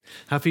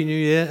Happy New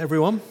Year,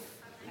 everyone.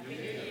 Happy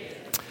New Year.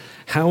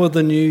 How are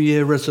the New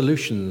Year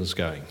resolutions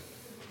going?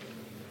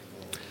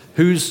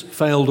 Who's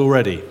failed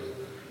already?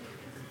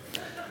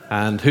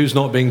 And who's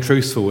not being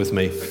truthful with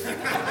me?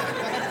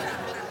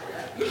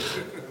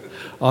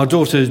 Our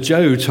daughter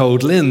Jo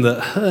told Lynn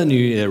that her New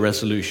Year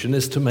resolution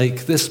is to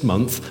make this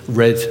month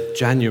Red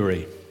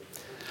January.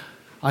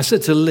 I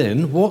said to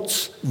Lynn,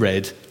 what's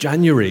Red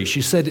January?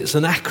 She said it's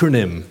an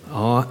acronym,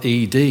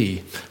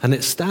 R-E-D, and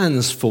it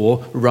stands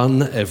for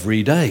Run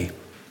Every Day.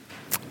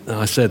 And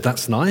I said,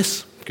 that's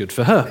nice, good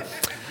for her.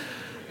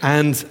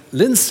 And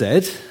Lynn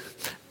said,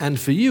 and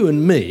for you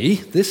and me,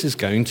 this is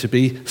going to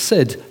be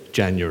Said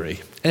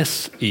January,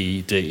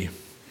 S-E-D.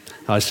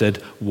 I said,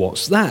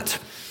 what's that?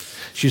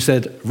 She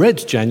said,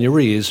 Red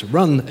January is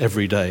run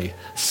every day.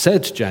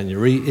 Said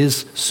January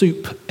is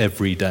soup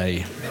every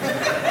day.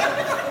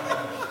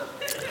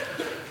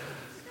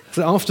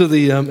 So after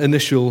the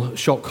initial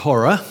shock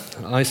horror,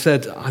 I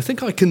said, I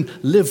think I can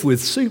live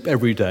with soup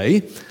every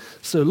day,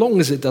 so long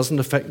as it doesn't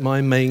affect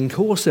my main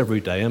course every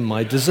day and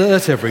my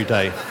dessert every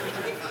day.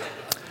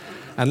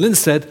 And Lynn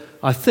said,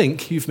 I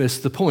think you've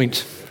missed the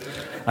point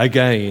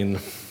again.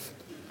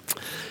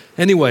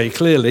 Anyway,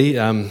 clearly,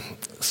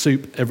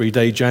 soup every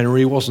day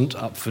January wasn't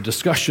up for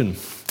discussion.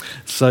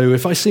 So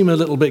if I seem a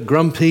little bit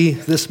grumpy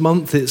this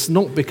month, it's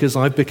not because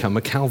I've become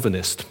a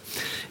Calvinist.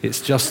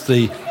 It's just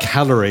the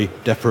calorie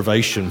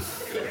deprivation.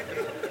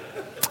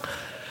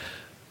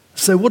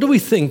 So what do we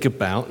think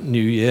about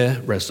New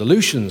Year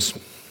resolutions?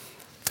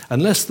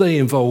 Unless they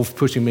involve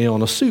putting me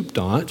on a soup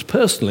diet,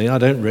 personally, I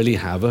don't really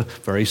have a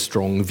very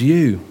strong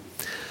view.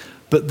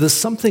 But there's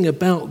something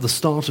about the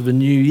start of a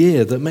new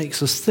year that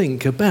makes us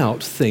think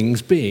about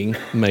things being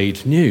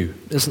made new,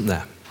 isn't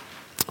there?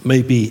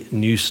 Maybe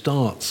new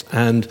starts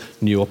and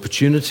new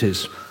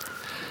opportunities.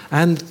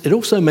 And it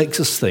also makes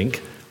us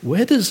think,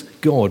 where does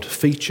God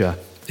feature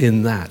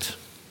in that?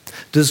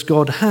 Does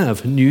God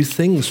have new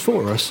things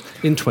for us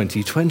in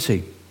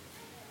 2020?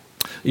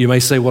 You may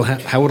say, well,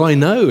 how would I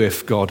know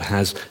if God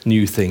has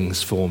new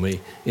things for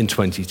me in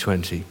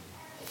 2020?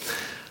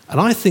 And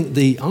I think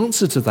the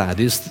answer to that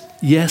is,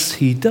 yes,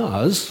 he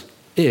does,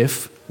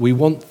 if we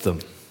want them.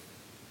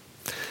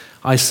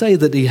 I say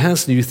that he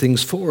has new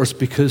things for us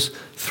because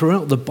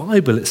throughout the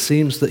Bible it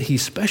seems that he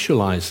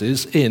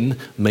specializes in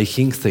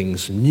making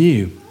things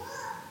new.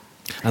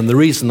 And the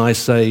reason I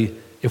say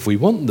if we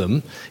want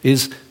them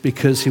is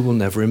because he will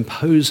never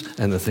impose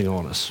anything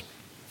on us,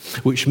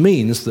 which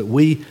means that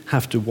we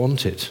have to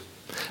want it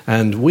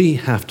and we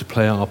have to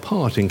play our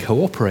part in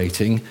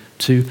cooperating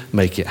to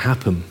make it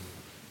happen.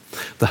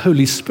 The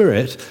Holy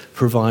Spirit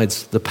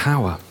provides the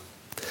power,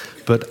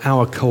 but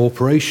our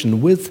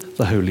cooperation with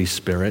the Holy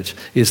Spirit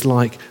is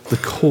like the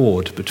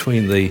cord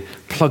between the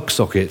plug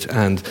socket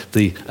and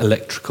the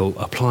electrical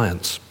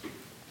appliance.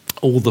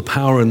 All the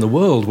power in the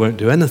world won't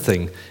do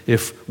anything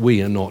if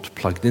we are not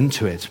plugged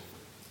into it.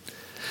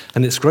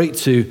 And it's great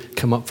to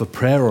come up for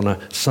prayer on a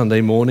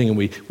Sunday morning, and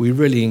we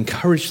really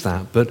encourage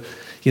that. But,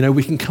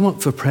 we can come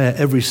up for prayer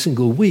every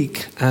single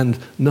week and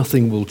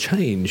nothing will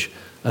change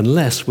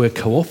unless we're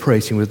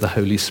cooperating with the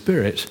Holy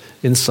Spirit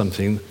in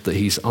something that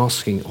he's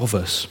asking of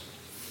us.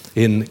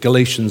 In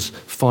Galatians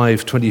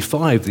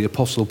 5:25, the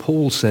Apostle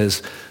Paul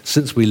says,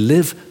 since we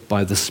live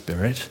by the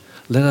Spirit,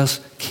 let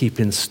us keep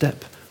in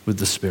step with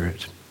the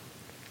Spirit.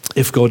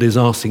 If God is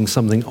asking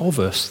something of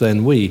us,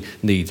 then we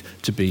need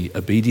to be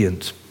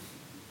obedient.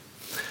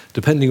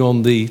 Depending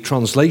on the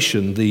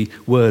translation, the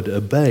word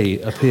obey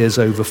appears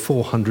over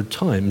 400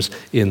 times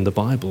in the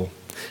Bible,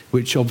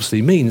 which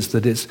obviously means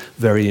that it's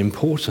very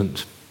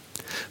important.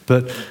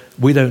 But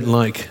we don't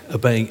like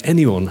obeying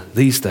anyone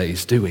these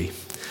days, do we?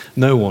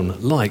 No one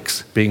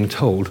likes being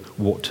told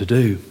what to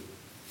do.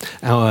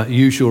 Our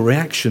usual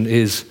reaction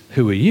is,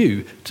 who are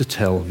you to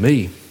tell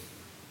me?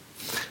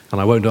 And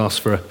I won't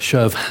ask for a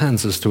show of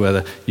hands as to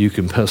whether you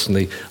can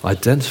personally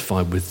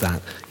identify with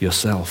that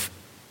yourself.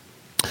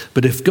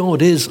 But if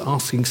God is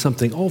asking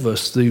something of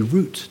us, the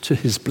route to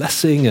his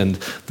blessing and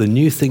the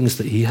new things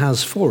that he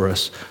has for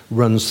us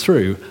runs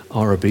through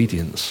our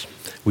obedience.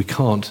 We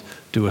can't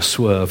do a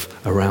swerve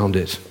around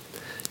it,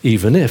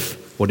 even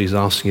if what he's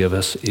asking of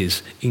us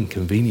is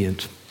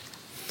inconvenient.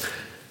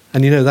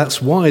 And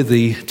that's why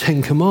the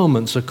 10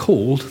 Commandments are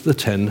called the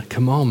 10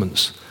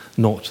 Commandments,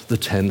 not the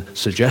 10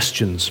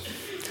 Suggestions.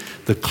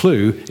 The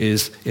clue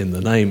is in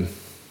the name.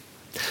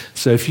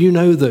 So if you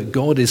know that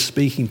God is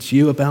speaking to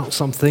you about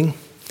something,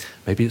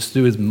 maybe it's to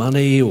do with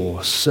money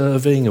or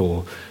serving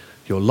or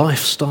your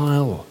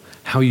lifestyle or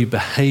how you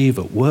behave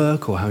at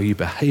work or how you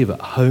behave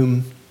at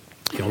home,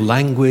 your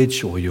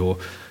language or your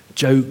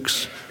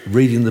jokes,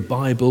 reading the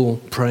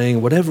Bible,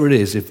 praying, whatever it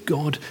is, if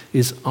God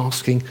is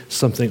asking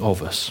something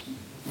of us,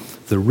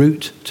 the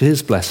route to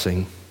his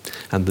blessing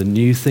and the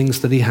new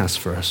things that he has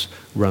for us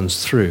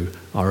runs through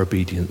our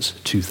obedience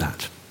to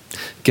that,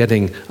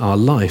 getting our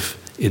life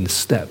in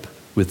step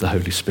with the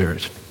Holy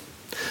Spirit,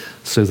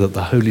 so that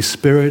the Holy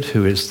Spirit,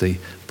 who is the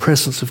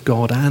presence of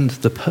God and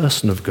the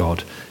person of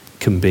God,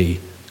 can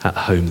be at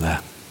home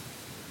there.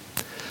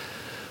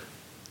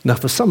 Now,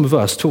 for some of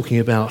us, talking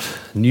about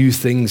new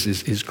things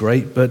is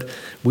great, but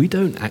we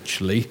don't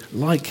actually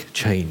like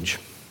change.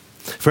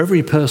 For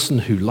every person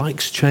who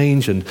likes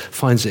change and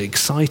finds it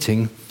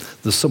exciting,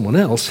 there's someone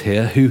else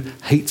here who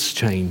hates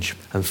change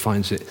and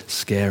finds it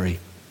scary.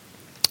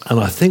 And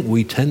I think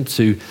we tend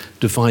to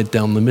divide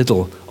down the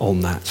middle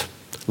on that,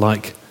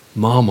 like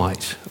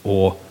Marmite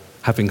or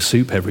having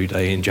soup every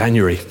day in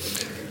January.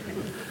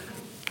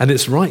 And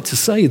it's right to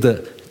say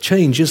that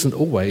change isn't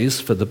always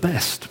for the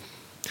best.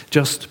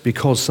 Just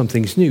because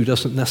something's new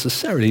doesn't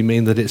necessarily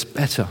mean that it's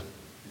better.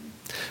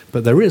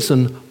 But there is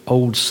an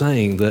old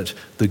saying that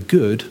the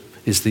good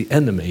is the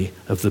enemy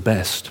of the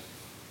best.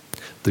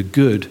 The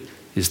good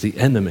is the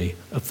enemy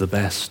of the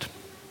best.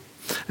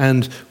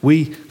 And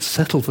we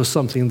settle for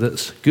something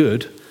that's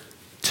good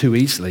too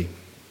easily,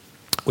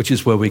 which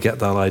is where we get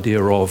that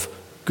idea of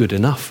good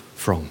enough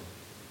from.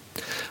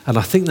 And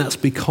I think that's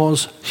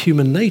because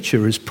human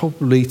nature is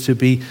probably to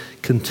be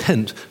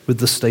content with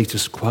the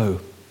status quo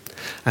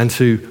and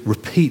to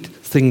repeat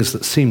things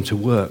that seem to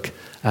work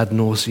ad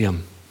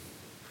nauseum.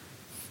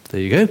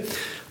 There you go.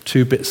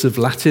 2 bits of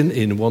Latin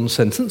in one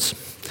sentence.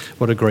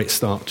 What a great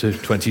start to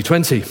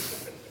 2020.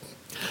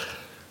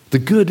 The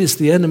good is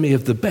the enemy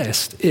of the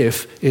best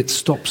if it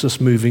stops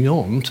us moving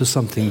on to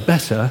something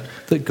better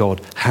that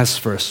God has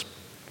for us.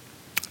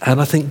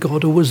 And I think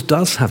God always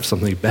does have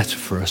something better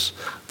for us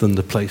than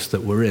the place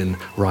that we're in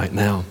right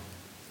now.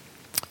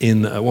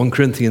 In 1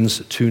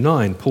 Corinthians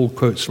 2:9, Paul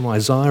quotes from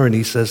Isaiah and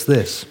he says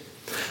this,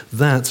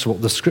 "That's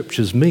what the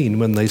scriptures mean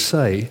when they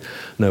say,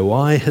 'No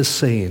eye has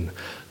seen,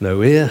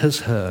 no ear has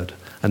heard,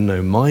 and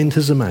no mind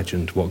has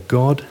imagined what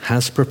God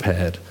has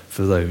prepared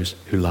for those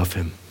who love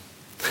him.'"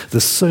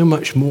 There's so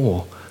much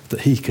more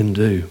that he can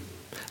do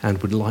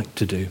and would like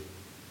to do.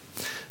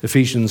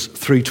 Ephesians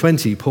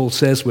 3:20, Paul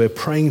says we're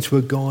praying to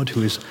a God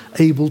who is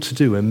able to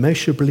do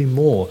immeasurably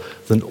more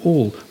than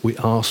all we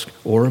ask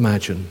or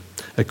imagine,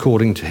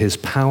 according to his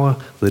power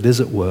that is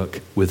at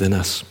work within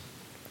us.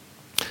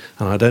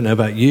 And I don't know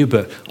about you,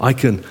 but I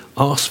can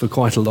ask for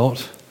quite a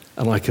lot,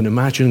 and I can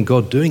imagine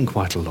God doing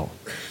quite a lot.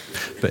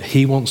 But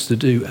he wants to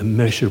do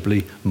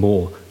immeasurably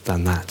more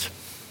than that.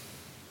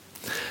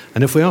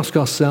 And if we ask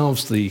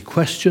ourselves the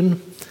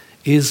question,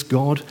 is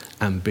God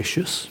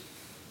ambitious?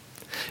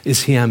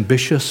 Is he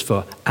ambitious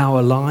for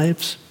our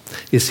lives?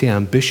 Is he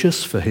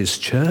ambitious for his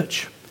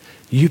church?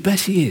 You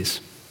bet he is.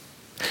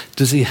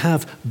 Does he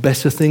have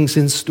better things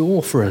in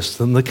store for us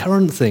than the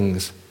current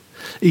things?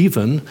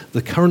 Even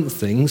the current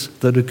things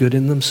that are good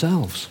in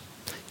themselves?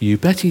 You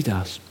bet he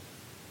does.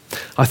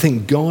 I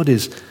think God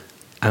is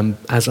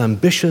as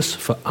ambitious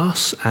for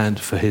us and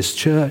for his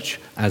church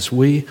as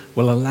we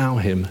will allow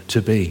him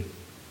to be,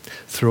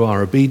 through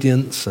our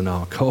obedience and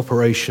our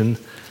cooperation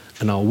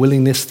and our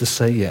willingness to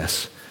say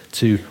yes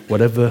to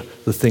whatever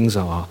the things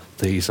are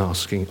that he's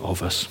asking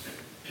of us.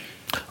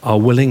 Our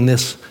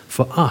willingness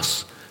for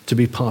us to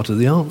be part of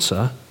the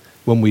answer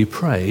when we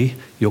pray,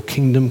 "Your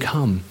kingdom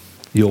come,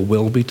 your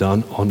will be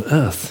done on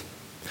earth,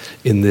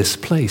 in this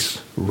place,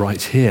 right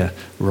here,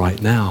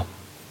 right now,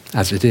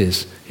 as it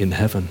is in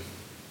heaven."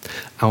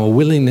 Our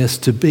willingness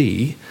to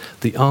be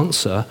the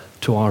answer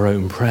to our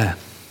own prayer,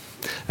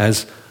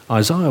 as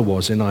Isaiah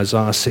was in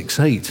Isaiah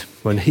 6:8,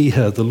 when he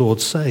heard the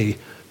Lord say,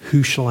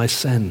 "Who shall I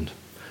send?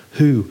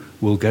 Who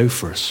will go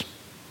for us?"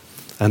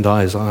 And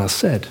Isaiah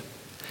said,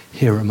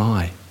 "Here am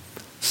I,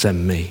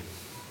 send me."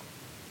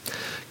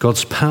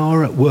 God's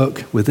power at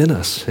work within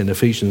us in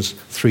Ephesians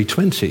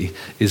 3:20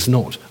 is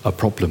not a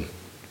problem,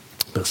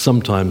 but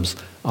sometimes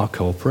our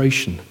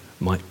cooperation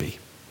might be.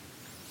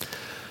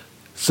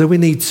 So we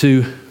need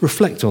to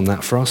reflect on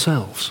that for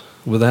ourselves,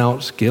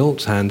 without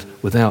guilt and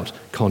without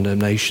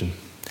condemnation,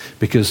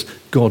 because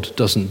God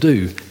doesn't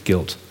do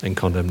guilt and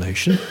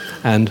condemnation,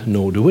 and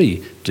nor do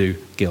we do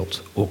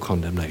guilt or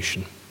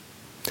condemnation.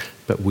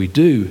 But we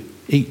do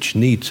each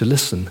need to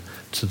listen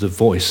to the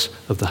voice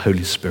of the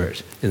Holy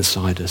Spirit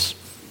inside us,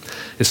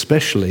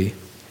 especially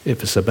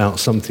if it's about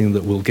something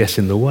that will get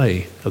in the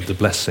way of the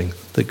blessing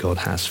that God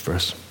has for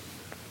us.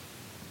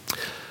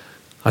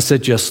 I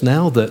said just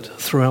now that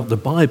throughout the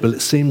Bible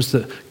it seems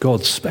that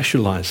God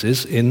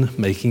specializes in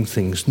making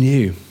things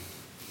new.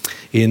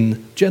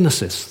 In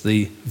Genesis,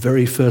 the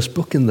very first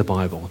book in the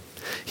Bible,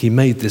 he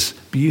made this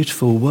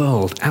beautiful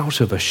world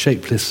out of a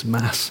shapeless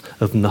mass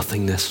of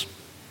nothingness.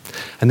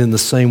 And in the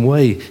same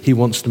way, he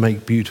wants to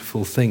make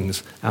beautiful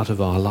things out of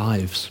our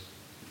lives.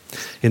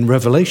 In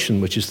Revelation,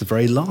 which is the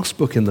very last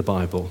book in the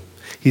Bible,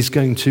 he's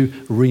going to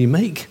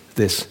remake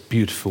this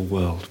beautiful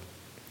world.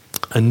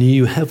 A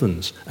new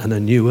heavens and a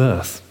new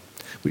earth,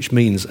 which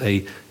means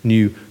a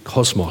new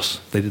cosmos.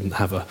 They didn't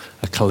have a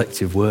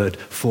collective word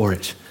for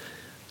it.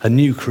 A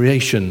new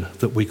creation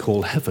that we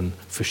call heaven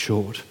for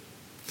short.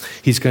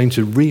 He's going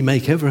to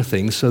remake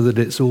everything so that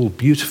it's all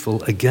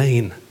beautiful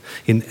again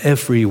in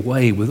every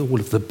way, with all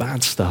of the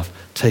bad stuff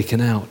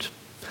taken out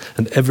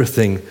and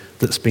everything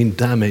that's been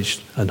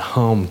damaged and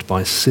harmed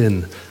by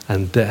sin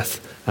and death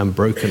and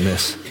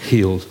brokenness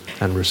healed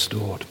and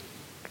restored.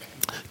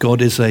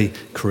 God is a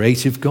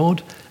creative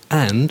God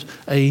and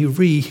a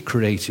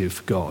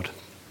recreative God.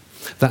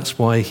 That's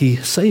why he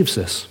saves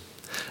us,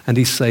 and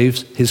he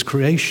saves his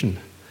creation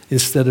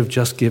instead of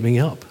just giving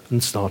up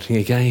and starting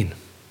again.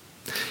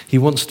 He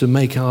wants to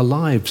make our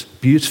lives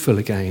beautiful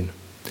again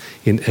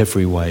in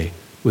every way,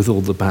 with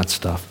all the bad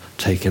stuff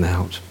taken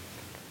out.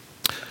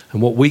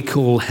 And what we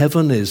call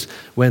heaven is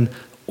when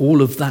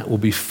all of that will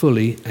be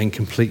fully and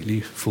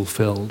completely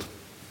fulfilled.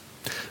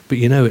 But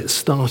you know, it's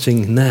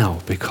starting now,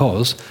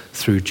 because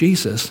through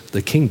Jesus,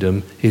 the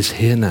kingdom is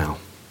here now.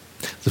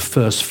 The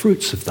first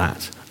fruits of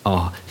that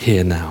are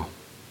here now.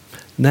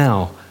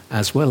 Now,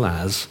 as well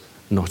as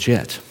not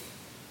yet.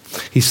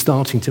 He's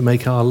starting to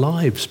make our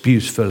lives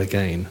beautiful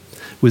again,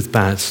 with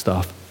bad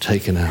stuff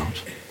taken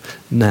out.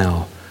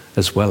 Now,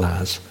 as well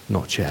as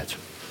not yet.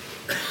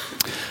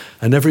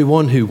 And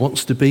everyone who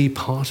wants to be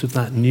part of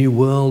that new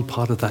world,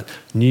 part of that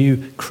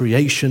new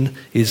creation,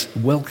 is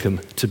welcome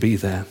to be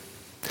there.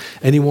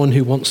 Anyone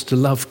who wants to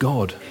love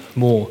God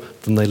more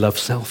than they love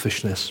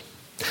selfishness.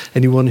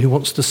 Anyone who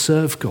wants to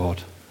serve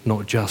God,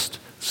 not just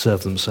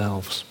serve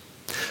themselves.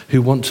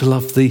 Who want to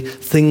love the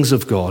things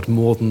of God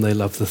more than they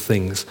love the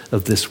things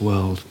of this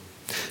world.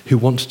 Who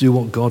want to do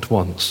what God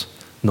wants,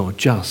 not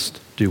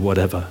just do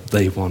whatever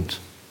they want.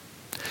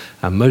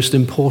 And most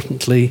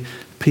importantly,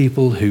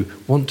 people who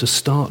want to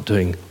start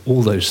doing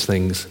all those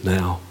things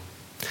now.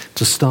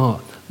 To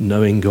start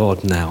knowing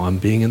God now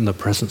and being in the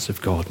presence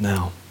of God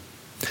now.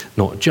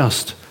 Not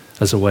just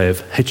as a way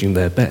of hedging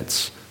their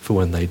bets for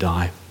when they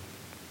die.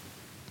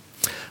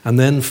 And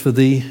then for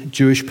the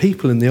Jewish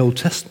people in the Old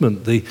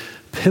Testament, the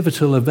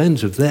pivotal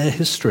event of their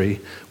history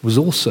was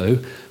also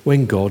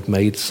when God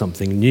made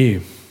something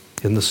new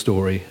in the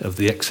story of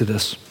the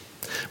Exodus.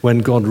 When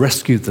God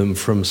rescued them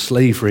from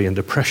slavery and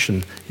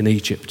oppression in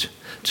Egypt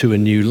to a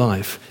new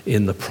life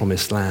in the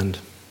Promised Land.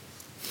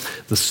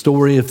 The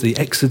story of the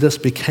Exodus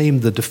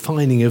became the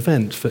defining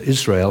event for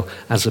Israel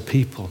as a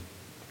people.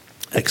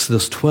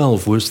 Exodus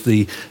 12 was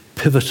the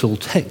pivotal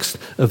text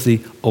of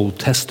the Old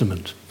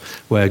Testament,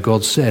 where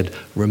God said,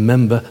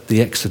 remember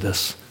the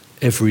Exodus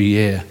every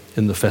year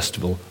in the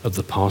festival of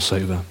the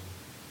Passover.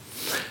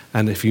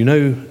 And if you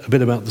know a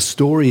bit about the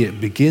story,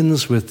 it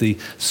begins with the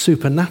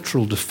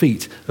supernatural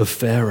defeat of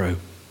Pharaoh,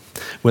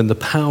 when the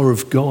power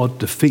of God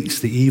defeats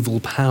the evil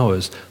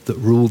powers that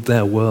ruled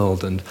their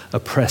world and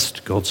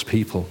oppressed God's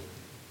people.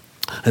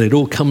 And it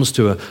all comes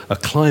to a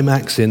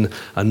climax in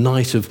a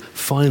night of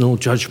final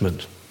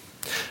judgment,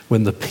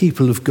 when the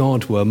people of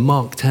God were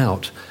marked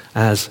out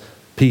as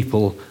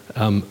people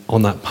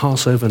on that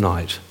Passover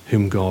night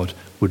whom God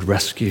would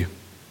rescue.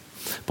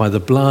 By the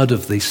blood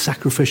of the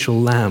sacrificial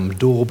lamb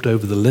daubed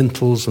over the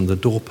lintels and the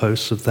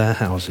doorposts of their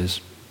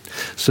houses,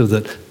 so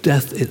that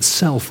death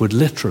itself would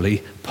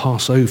literally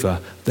pass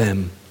over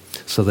them,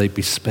 so they'd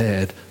be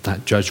spared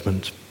that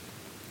judgment.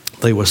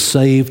 They were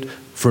saved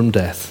from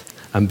death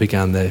and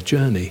began their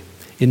journey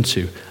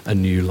into a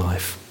new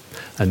life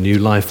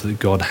that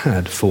God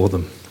had for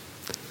them,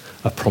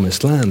 a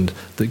promised land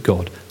that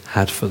God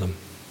had for them.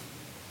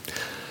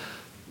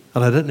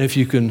 And I don't know if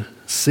you can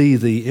see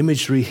the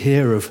imagery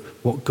here of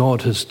what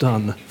God has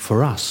done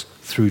for us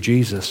through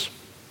Jesus.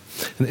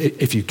 And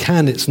if you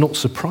can, it's not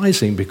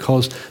surprising,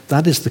 because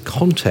that is the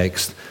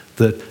context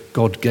that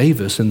God gave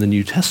us in the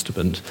New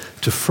Testament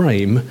to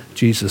frame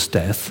Jesus'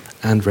 death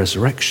and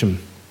resurrection.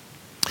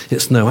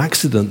 It's no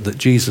accident that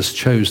Jesus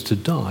chose to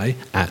die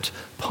at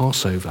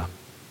Passover.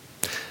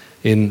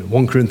 In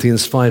 1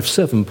 Corinthians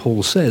 5:7,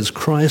 Paul says,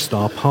 Christ,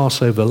 our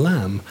Passover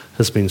lamb,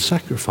 has been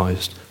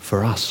sacrificed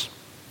for us.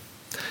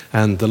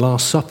 And the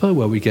Last Supper,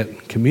 where we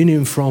get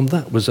communion from,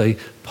 that was a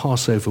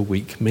Passover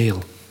week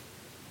meal.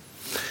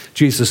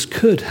 Jesus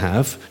could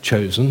have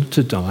chosen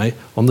to die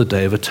on the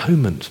Day of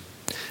Atonement,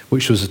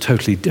 which was a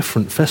totally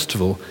different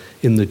festival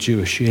in the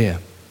Jewish year,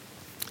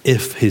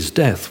 if his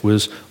death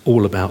was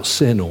all about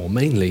sin, or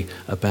mainly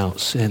about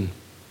sin.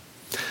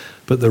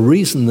 But the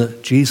reason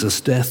that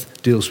Jesus'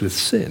 death deals with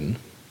sin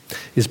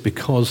is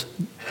because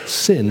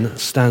sin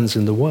stands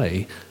in the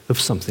way of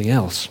something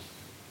else.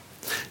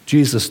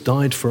 Jesus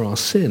died for our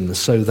sins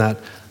so that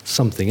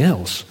something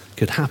else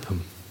could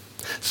happen,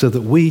 so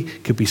that we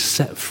could be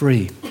set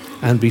free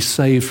and be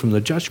saved from the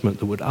judgment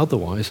that would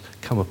otherwise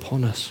come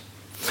upon us,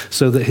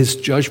 so that his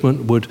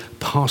judgment would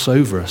pass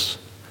over us,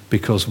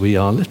 because we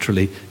are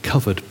literally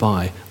covered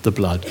by the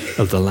blood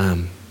of the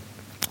Lamb,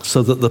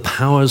 so that the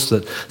powers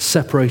that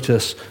separate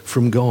us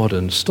from God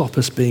and stop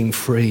us being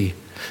free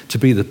to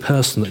be the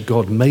person that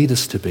God made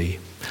us to be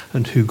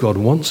and who God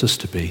wants us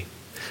to be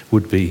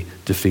would be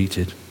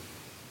defeated.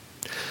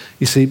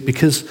 You see,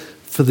 because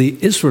for the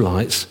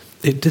Israelites,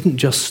 it didn't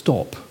just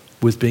stop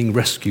with being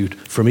rescued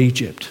from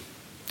Egypt.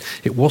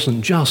 It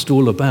wasn't just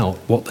all about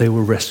what they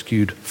were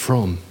rescued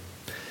from.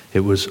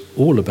 It was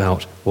all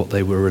about what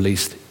they were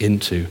released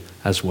into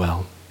as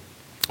well.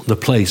 The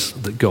place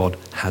that God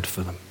had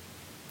for them.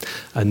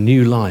 A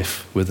new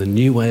life with a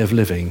new way of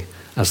living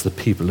as the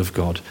people of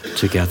God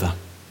together.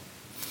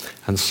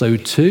 And so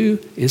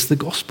too is the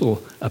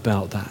gospel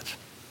about that.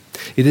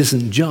 It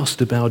isn't just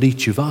about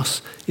each of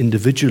us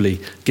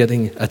individually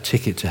getting a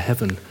ticket to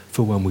heaven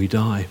for when we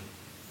die.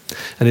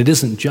 And it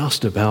isn't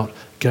just about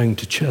going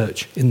to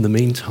church in the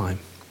meantime.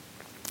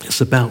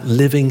 It's about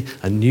living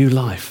a new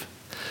life,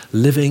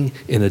 living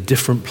in a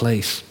different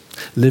place,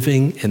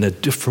 living in a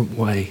different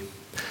way,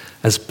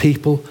 as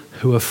people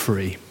who are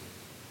free.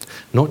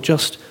 Not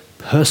just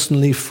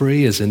personally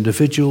free as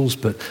individuals,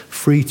 but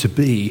free to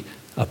be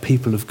a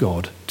people of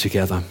God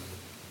together.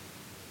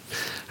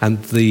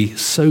 And the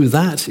so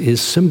that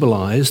is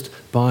symbolized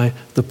by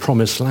the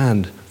promised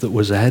land that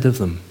was ahead of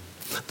them,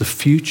 the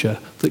future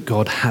that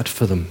God had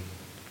for them,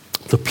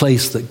 the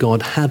place that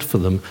God had for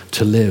them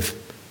to live,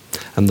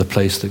 and the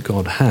place that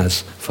God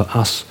has for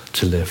us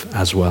to live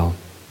as well.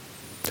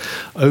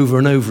 Over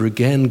and over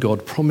again,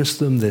 God promised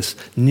them this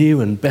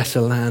new and better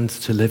land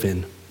to live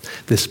in,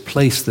 this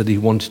place that he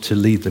wanted to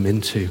lead them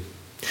into,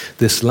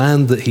 this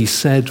land that he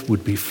said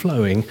would be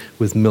flowing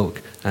with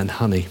milk and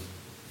honey.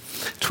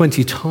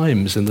 20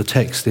 times in the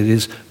text it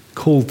is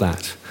called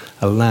that,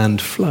 a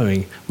land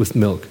flowing with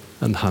milk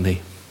and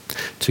honey,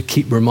 to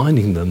keep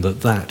reminding them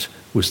that that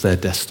was their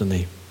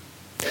destiny.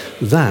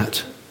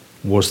 That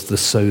was the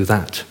so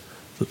that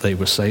they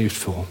were saved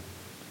for.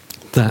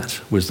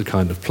 That was the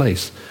kind of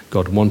place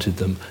God wanted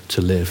them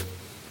to live.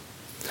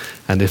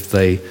 And if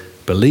they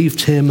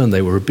believed him and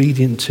they were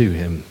obedient to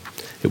him,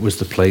 it was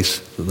the place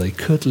that they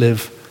could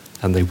live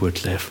and they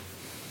would live.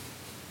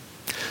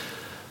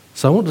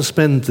 So I want to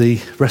spend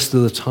the rest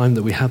of the time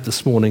that we have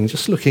this morning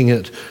just looking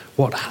at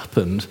what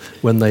happened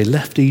when they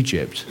left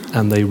Egypt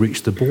and they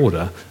reached the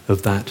border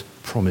of that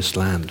promised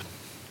land.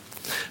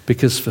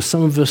 Because for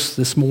some of us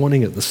this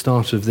morning at the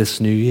start of this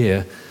new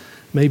year,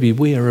 maybe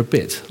we are a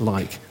bit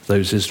like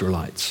those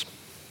Israelites.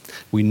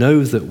 We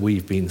know that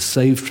we've been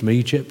saved from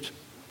Egypt.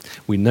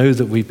 We know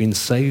that we've been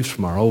saved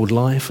from our old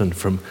life and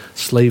from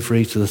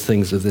slavery to the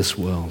things of this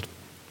world.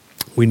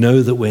 We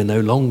know that we're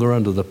no longer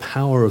under the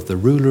power of the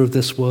ruler of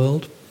this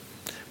world,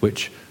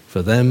 which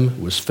for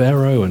them was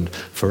Pharaoh and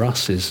for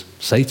us is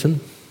Satan.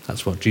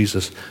 That's what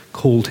Jesus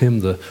called him,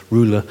 the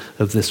ruler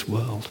of this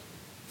world.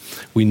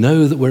 We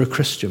know that we're a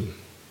Christian.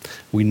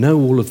 We know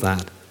all of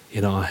that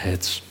in our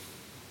heads.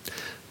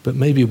 But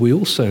maybe we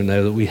also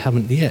know that we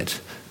haven't yet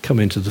come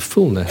into the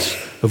fullness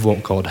of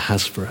what God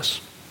has for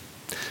us.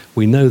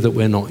 We know that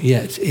we're not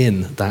yet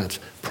in that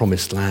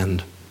promised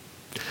land.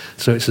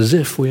 So it's as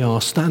if we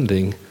are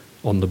standing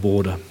on the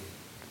border.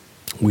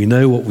 We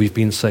know what we've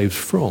been saved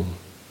from,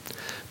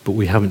 but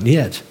we haven't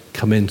yet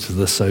come into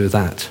the so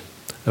that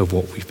of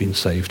what we've been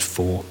saved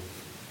for.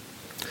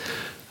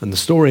 And the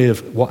story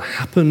of what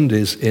happened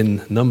is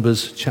in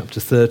Numbers chapter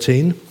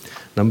 13.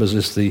 Numbers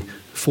is the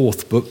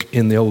fourth book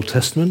in the Old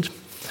Testament.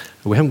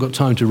 We haven't got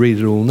time to read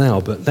it all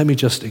now, but let me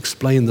just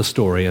explain the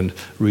story and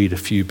read a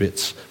few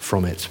bits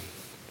from it.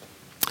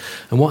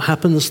 And what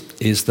happens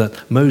is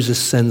that Moses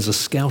sends a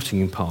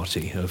scouting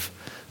party of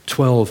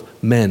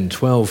 12 men,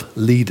 12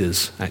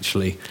 leaders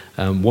actually,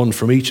 one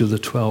from each of the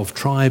 12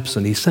 tribes,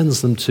 and he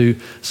sends them to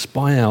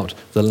spy out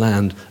the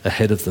land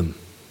ahead of them.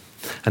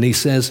 And he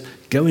says,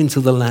 go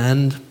into the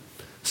land,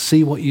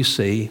 see what you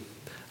see,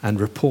 and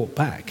report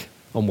back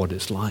on what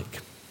it's like.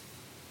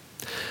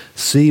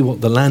 See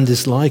what the land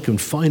is like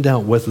and find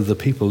out whether the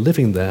people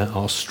living there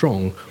are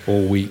strong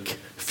or weak,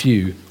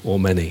 few or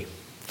many.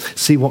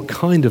 See what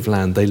kind of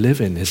land they live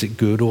in. Is it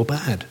good or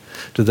bad?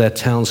 Do their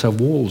towns have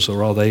walls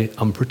or are they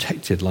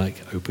unprotected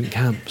like open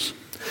camps?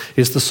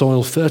 Is the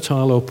soil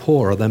fertile or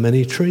poor? Are there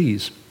many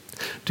trees?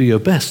 Do your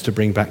best to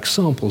bring back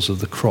samples of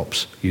the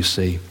crops you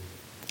see.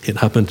 It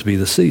happened to be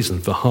the season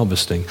for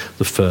harvesting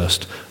the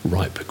first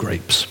ripe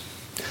grapes.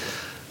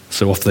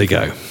 So off they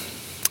go.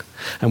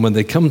 And when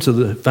they come to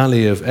the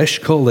valley of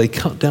Eshcol, they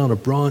cut down a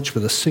branch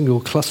with a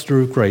single cluster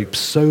of grapes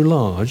so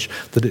large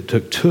that it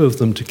took 2 of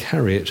them to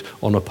carry it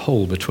on a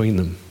pole between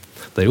them.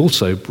 They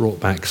also brought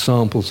back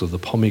samples of the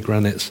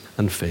pomegranates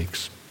and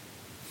figs.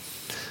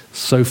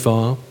 So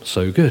far,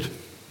 so good.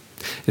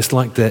 It's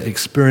like they're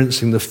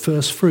experiencing the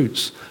first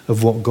fruits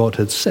of what God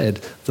had said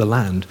the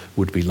land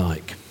would be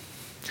like.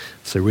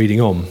 So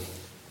reading on.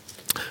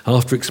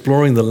 After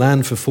exploring the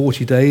land for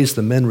 40 days,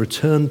 the men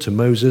returned to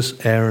Moses,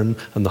 Aaron,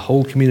 and the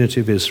whole community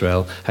of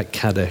Israel at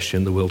Kadesh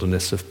in the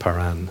wilderness of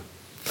Paran.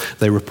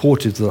 They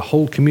reported to the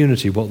whole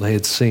community what they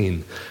had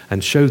seen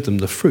and showed them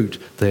the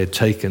fruit they had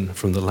taken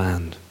from the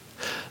land.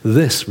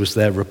 This was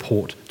their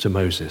report to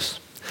Moses.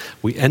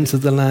 We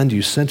entered the land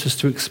you sent us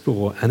to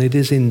explore, and it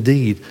is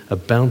indeed a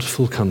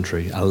bountiful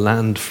country, a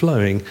land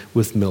flowing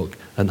with milk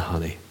and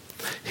honey.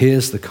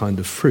 Here's the kind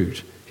of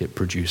fruit it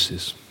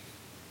produces.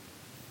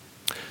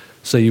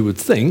 So you would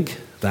think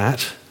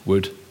that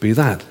would be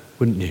that,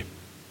 wouldn't you?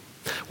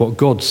 What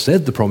God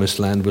said the promised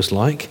land was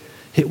like,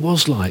 it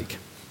was like.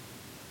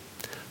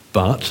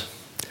 But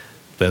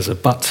there's a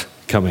but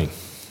coming.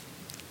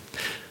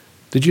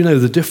 Did you know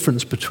the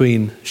difference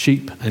between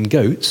sheep and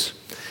goats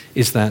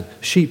is that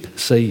sheep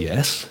say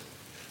yes,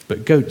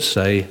 but goats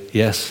say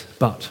yes,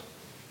 but.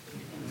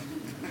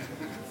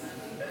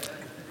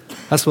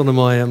 That's one of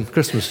my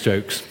Christmas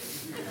jokes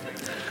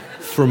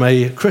from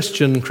a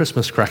Christian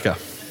Christmas cracker.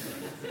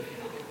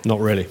 Not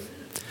really.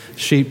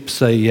 Sheep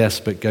say yes,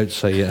 but goats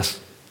say yes,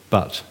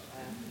 but.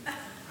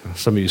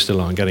 Some of you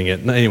still aren't getting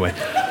it. No, anyway,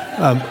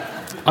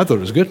 I thought it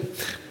was good.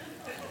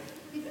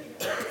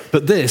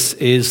 But this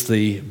is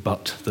the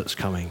but that's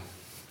coming.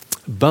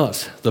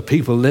 But the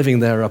people living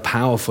there are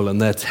powerful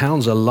and their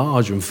towns are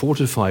large and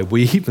fortified.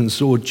 We even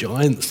saw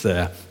giants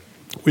there.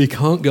 We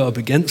can't go up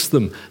against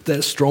them.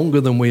 They're stronger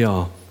than we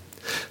are.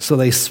 So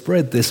they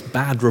spread this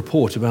bad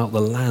report about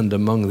the land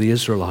among the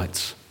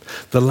Israelites.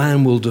 The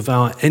land will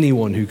devour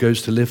anyone who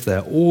goes to live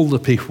there. All the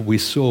people we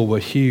saw were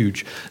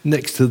huge.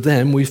 Next to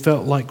them, we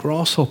felt like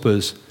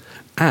grasshoppers.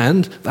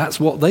 And that's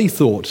what they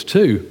thought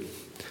too.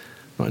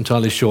 Not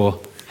entirely sure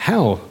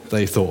how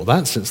they thought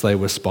that, since they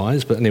were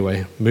spies. But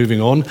anyway,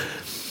 moving on.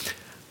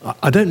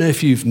 I don't know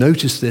if you've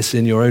noticed this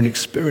in your own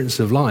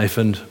experience of life,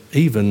 and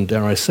even,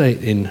 dare I say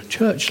it, in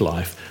church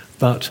life,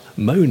 but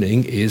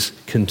moaning is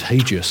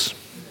contagious.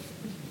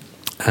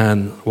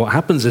 And what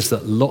happens is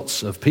that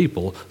lots of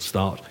people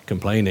start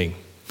complaining.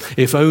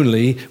 If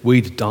only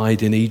we'd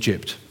died in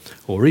Egypt,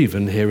 or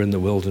even here in the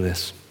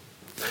wilderness.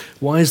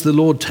 Why is the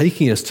Lord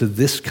taking us to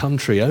this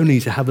country only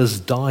to have us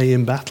die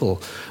in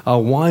battle? Our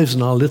wives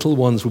and our little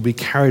ones will be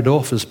carried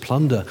off as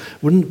plunder.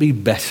 Wouldn't it be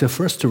better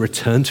for us to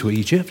return to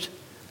Egypt?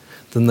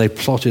 Then they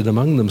plotted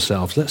among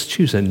themselves, let's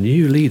choose a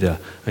new leader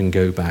and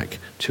go back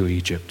to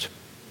Egypt.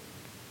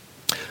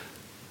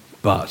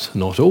 But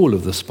not all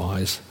of the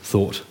spies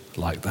thought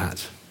like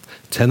that.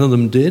 10 of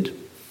them did.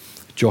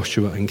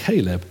 Joshua and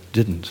Caleb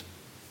didn't.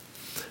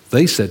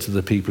 They said to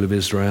the people of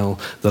Israel,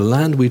 the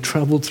land we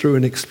traveled through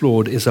and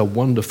explored is a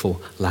wonderful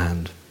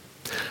land.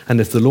 And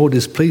if the Lord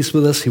is pleased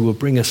with us, he will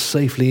bring us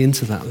safely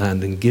into that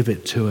land and give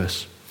it to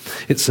us.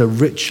 It's a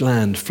rich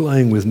land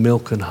flowing with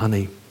milk and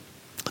honey.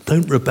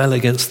 Don't rebel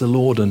against the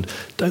Lord and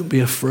don't be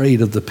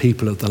afraid of the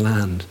people of the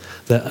land.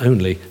 They're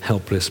only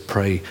helpless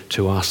prey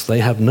to us. They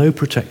have no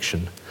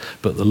protection,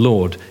 but the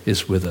Lord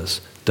is with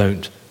us.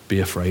 Don't be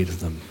afraid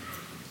of them.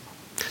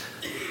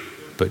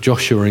 But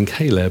Joshua and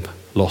Caleb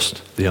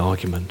lost the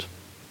argument.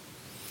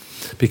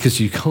 Because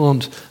you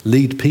can't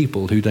lead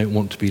people who don't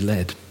want to be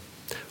led,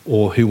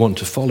 or who want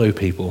to follow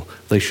people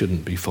they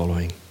shouldn't be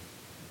following.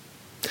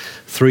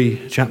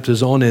 3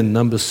 chapters on in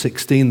Numbers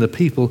 16, the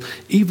people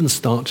even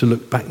start to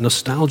look back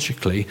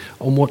nostalgically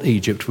on what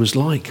Egypt was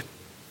like.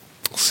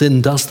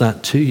 Sin does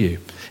that to you.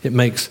 It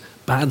makes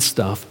bad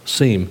stuff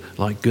seem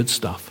like good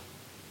stuff.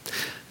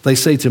 They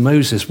say to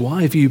Moses,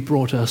 why have you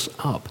brought us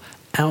up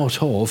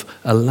out of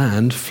a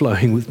land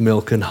flowing with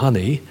milk and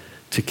honey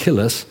to kill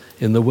us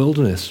in the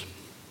wilderness?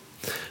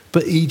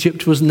 But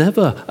Egypt was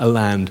never a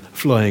land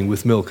flowing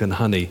with milk and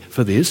honey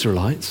for the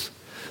Israelites.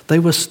 They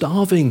were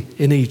starving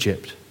in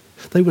Egypt.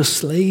 They were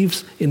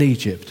slaves in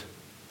Egypt.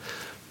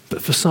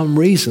 But for some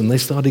reason, they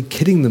started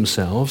kidding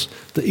themselves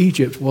that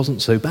Egypt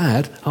wasn't so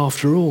bad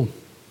after all.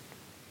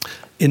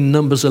 In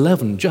Numbers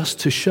 11, just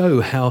to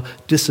show how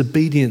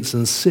disobedience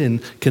and sin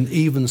can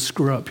even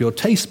screw up your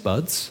taste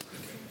buds,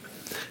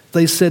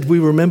 they said, we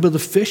remember the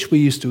fish we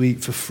used to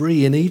eat for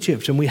free in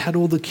Egypt, and we had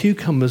all the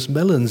cucumbers,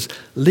 melons,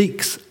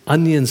 leeks,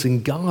 onions,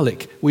 and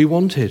garlic we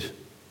wanted.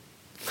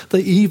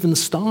 They even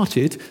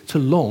started to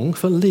long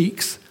for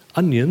leeks,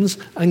 onions,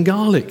 and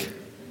garlic.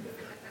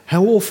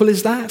 How awful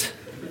is that?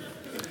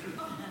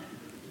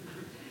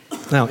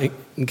 Now,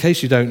 in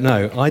case you don't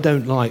know, I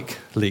don't like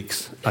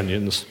leeks,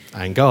 onions,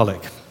 and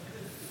garlic.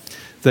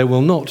 There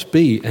will not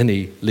be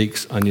any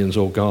leeks, onions,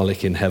 or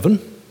garlic in heaven.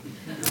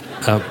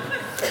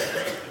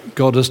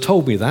 God has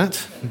told me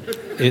that.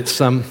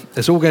 It's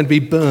all going to be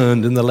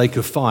burned in the lake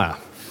of fire,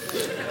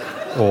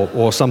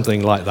 or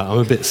something like that. I'm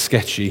a bit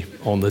sketchy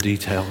on the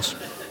details.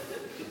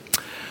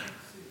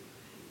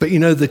 But you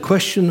know, the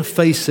question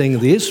facing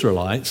the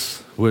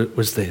Israelites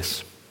was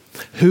this: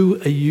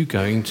 who are you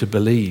going to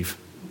believe?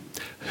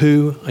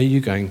 Who are you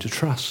going to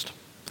trust?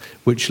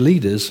 Which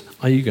leaders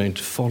are you going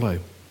to follow?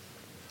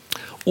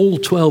 All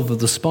 12 of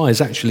the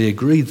spies actually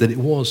agreed that it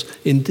was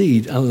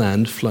indeed a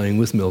land flowing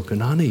with milk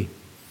and honey.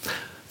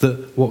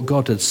 That what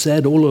God had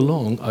said all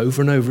along, over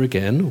and over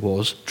again,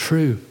 was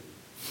true.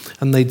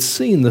 And they'd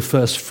seen the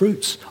first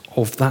fruits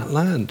of that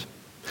land.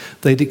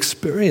 They'd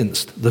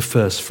experienced the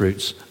first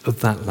fruits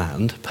of that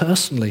land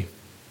personally.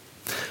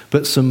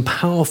 But some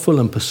powerful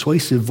and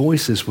persuasive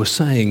voices were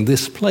saying,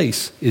 this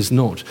place is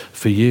not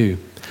for you.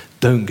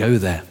 Don't go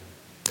there.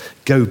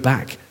 Go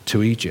back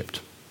to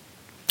Egypt.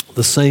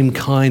 The same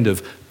kind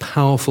of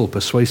powerful,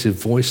 persuasive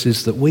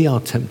voices that we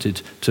are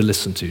tempted to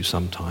listen to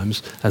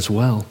sometimes as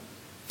well.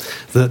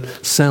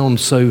 That sound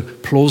so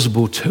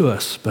plausible to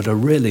us, but are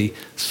really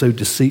so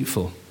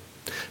deceitful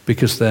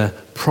because they're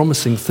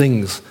promising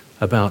things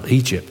about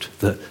Egypt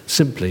that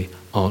simply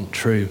aren't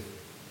true.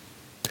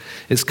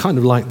 It's kind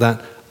of like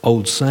that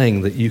old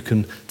saying that you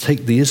can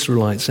take the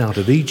Israelites out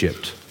of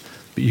Egypt,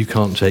 but you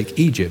can't take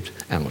Egypt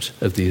out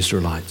of the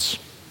Israelites.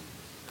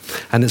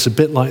 And it's a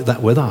bit like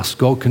that with us.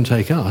 God can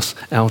take us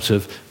out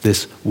of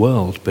this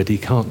world, but he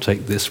can't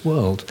take this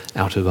world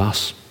out of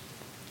us.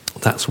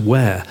 That's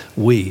where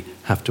we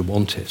have to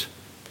want it.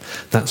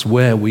 That's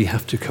where we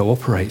have to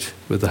cooperate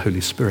with the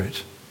Holy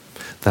Spirit.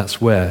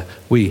 That's where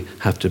we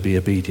have to be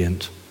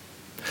obedient.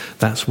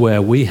 That's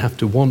where we have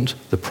to want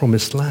the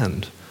promised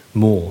land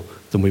more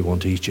than we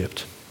want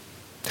Egypt.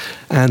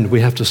 And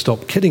we have to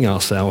stop kidding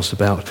ourselves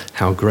about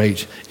how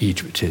great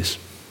Egypt is,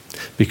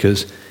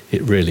 because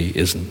it really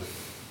isn't.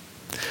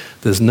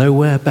 There's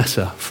nowhere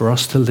better for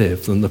us to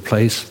live than the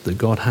place that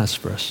God has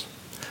for us,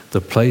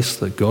 the place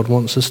that God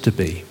wants us to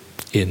be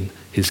in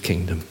his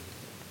kingdom.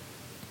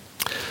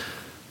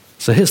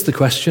 So here's the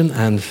question,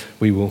 and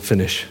we will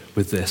finish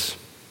with this.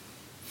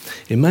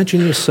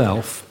 Imagine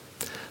yourself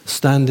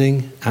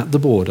standing at the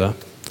border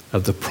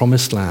of the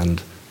promised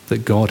land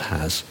that God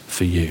has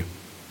for you.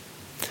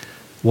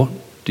 What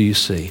do you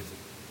see?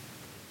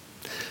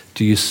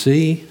 Do you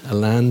see a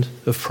land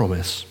of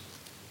promise?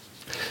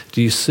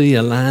 Do you see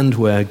a land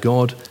where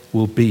God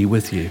will be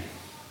with you?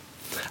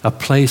 A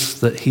place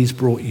that he's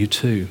brought you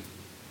to,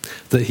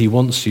 that he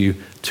wants you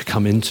to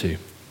come into?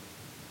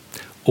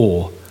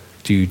 Or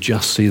do you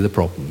just see the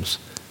problems?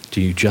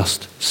 Do you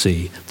just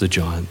see the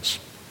giants?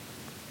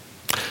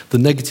 The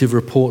negative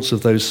reports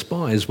of those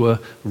spies were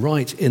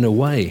right in a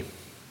way.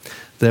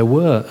 There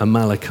were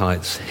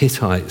Amalekites,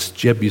 Hittites,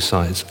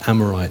 Jebusites,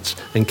 Amorites,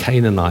 and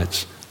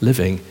Canaanites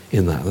living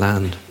in that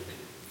land.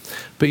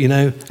 But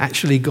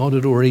actually God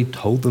had already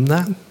told them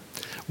that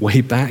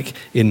way back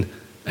in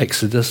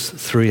Exodus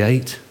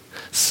 3:8,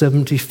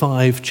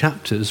 75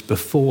 chapters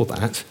before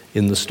that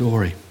in the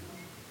story.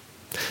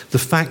 The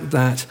fact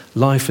that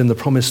life in the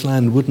promised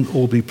land wouldn't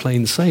all be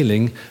plain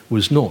sailing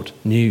was not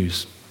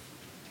news.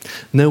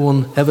 No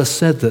one ever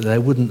said that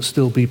there wouldn't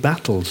still be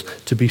battles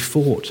to be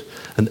fought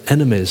and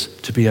enemies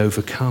to be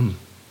overcome.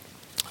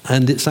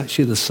 And it's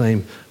actually the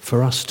same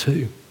for us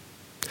too.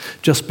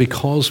 Just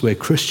because we're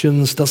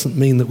Christians doesn't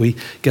mean that we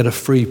get a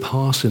free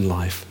pass in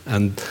life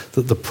and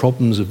that the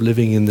problems of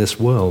living in this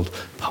world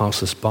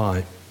pass us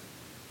by.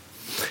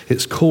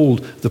 It's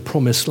called the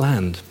promised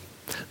land,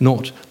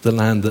 not the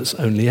land that's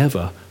only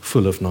ever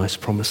full of nice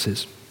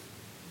promises.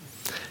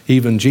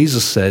 Even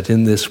Jesus said,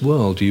 in this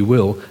world you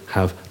will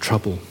have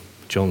trouble,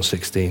 John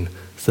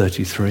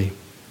 16:33.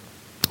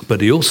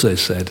 But he also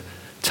said,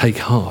 take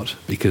heart,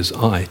 because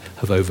I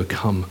have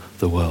overcome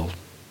the world.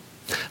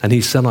 And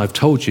he said, I've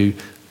told you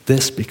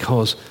this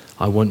because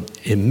I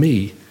want in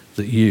me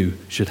that you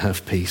should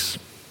have peace.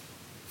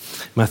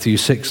 Matthew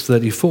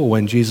 6:34,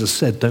 when Jesus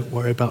said, don't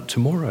worry about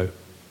tomorrow.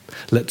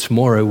 Let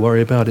tomorrow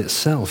worry about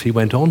itself. He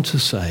went on to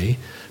say,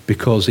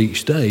 because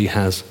each day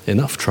has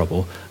enough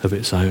trouble of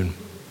its own.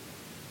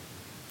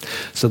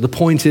 So the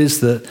point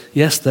is that,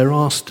 yes, there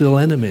are still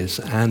enemies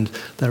and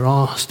there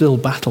are still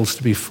battles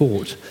to be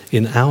fought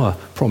in our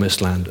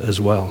promised land as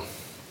well.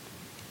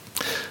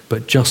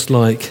 But just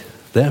like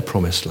their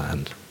promised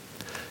land,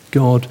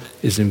 God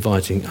is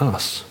inviting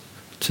us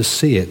to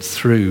see it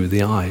through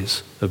the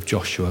eyes of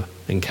Joshua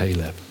and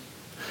Caleb,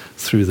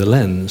 through the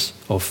lens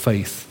of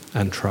faith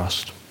and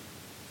trust.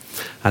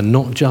 And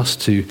not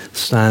just to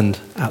stand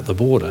at the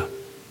border,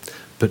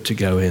 but to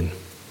go in.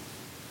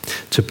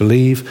 To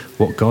believe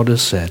what God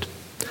has said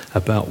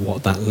about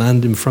what that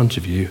land in front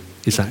of you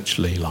is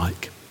actually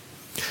like.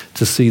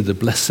 To see the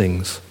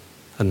blessings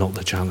and not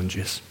the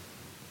challenges.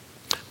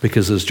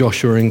 Because as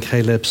Joshua and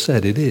Caleb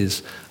said, it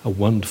is a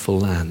wonderful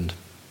land.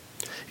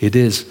 It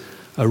is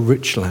a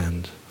rich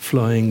land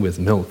flowing with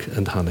milk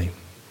and honey.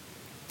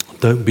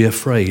 Don't be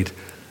afraid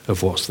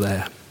of what's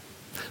there.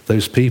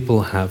 Those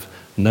people have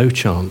no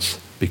chance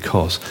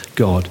because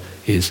God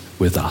is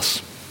with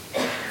us.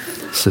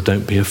 So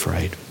don't be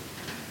afraid.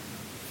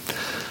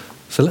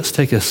 So let's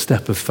take a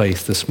step of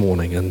faith this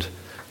morning and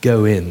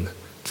go in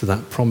to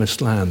that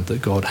promised land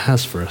that God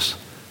has for us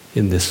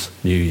in this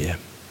new year.